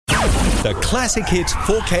The Classic Hits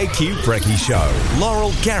 4KQ Brekkie Show.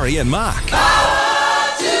 Laurel, Gary and Mark.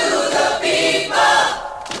 Power to the people.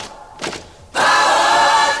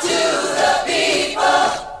 Power to the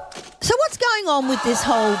people. So what's going on with this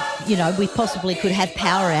whole, we possibly could have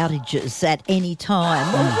power outages at any time.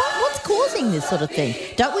 What's causing this sort of thing?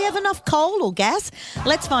 Don't we have enough coal or gas?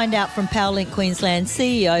 Let's find out from Powerlink Queensland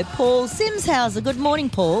CEO Paul Simshauser. Good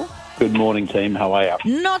morning, Paul. Good morning, team. How are you?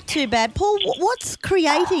 Not too bad. Paul, what's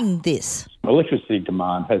creating this? Electricity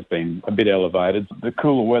demand has been a bit elevated. The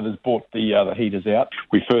cooler weather's brought the heaters out.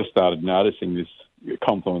 We first started noticing this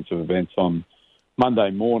confluence of events on Monday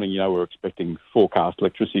morning. We were expecting forecast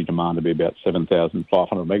electricity demand to be about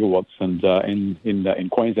 7,500 megawatts, and in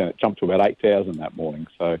Queensland it jumped to about 8,000 that morning,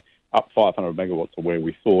 so up 500 megawatts to where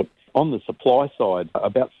we thought. On the supply side,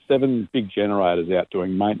 about 7 big generators out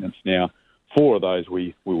doing maintenance now. 4 of those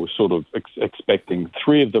we were sort of expecting.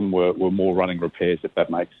 3 of them were more running repairs, if that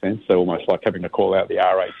makes sense. So almost like having to call out the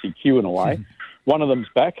RACQ in a way. One of them's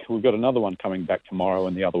back. We've got another one coming back tomorrow,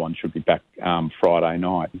 and the other one should be back Friday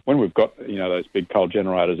night. When we've got those big coal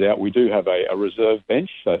generators out, we do have a reserve bench,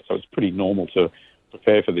 so it's pretty normal to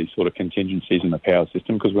prepare for these sort of contingencies in the power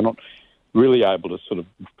system, because we're not really able to sort of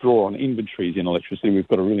draw on inventories in electricity. We've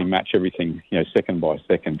got to really match everything, second by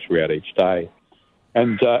second throughout each day.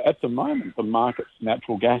 And at the moment, the market's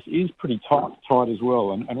natural gas is pretty tight as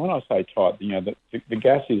well. And when I say tight, the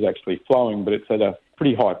gas is actually flowing, but it's at a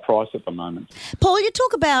pretty high price at the moment. Paul, you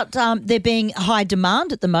talk about there being high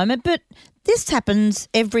demand at the moment, but this happens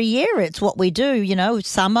every year. It's what we do.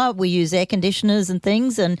 Summer we use air conditioners and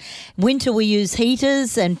things, and winter we use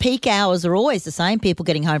heaters, and peak hours are always the same. People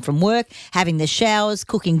getting home from work, having their showers,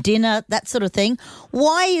 cooking dinner, that sort of thing.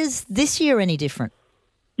 Why is this year any different?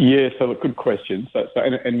 Yeah, so good question.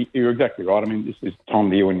 And you're exactly right. I mean, this is the time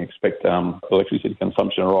of the year when you expect electricity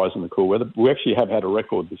consumption to rise in the cool weather. We actually have had a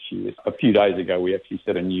record this year. A few days ago, we actually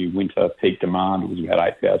set a new winter peak demand. It was about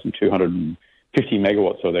 8,250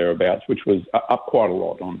 megawatts or thereabouts, which was up quite a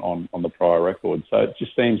lot on the prior record. So it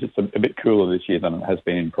just seems it's a bit cooler this year than it has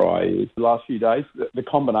been in prior years. The last few days, the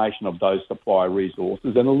combination of those supply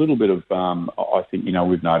resources and a little bit of, I think,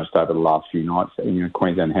 we've noticed over the last few nights,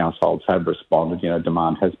 Queensland households have responded.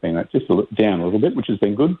 Demand has been just down a little bit, which has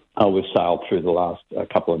been good. We've sailed through the last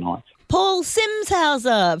couple of nights. Paul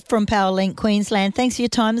Simshauser from Powerlink Queensland, thanks for your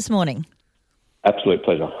time this morning. Absolute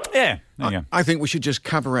pleasure. Yeah, there you go. I think we should just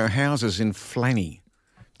cover our houses in flanny,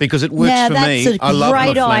 because it works for that's me. a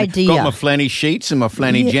great idea. Got my flanny sheets and my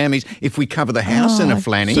flanny jammies. If we cover the house in a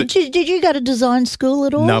flanny. Did you go to design school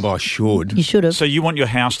at all? No, but I should. You should have. So you want your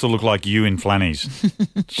house to look like you in flannies?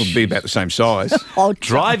 It'll be about the same size.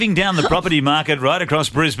 Driving down the property market right across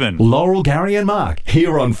Brisbane. Laurel, Gary and Mark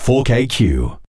here on 4KQ.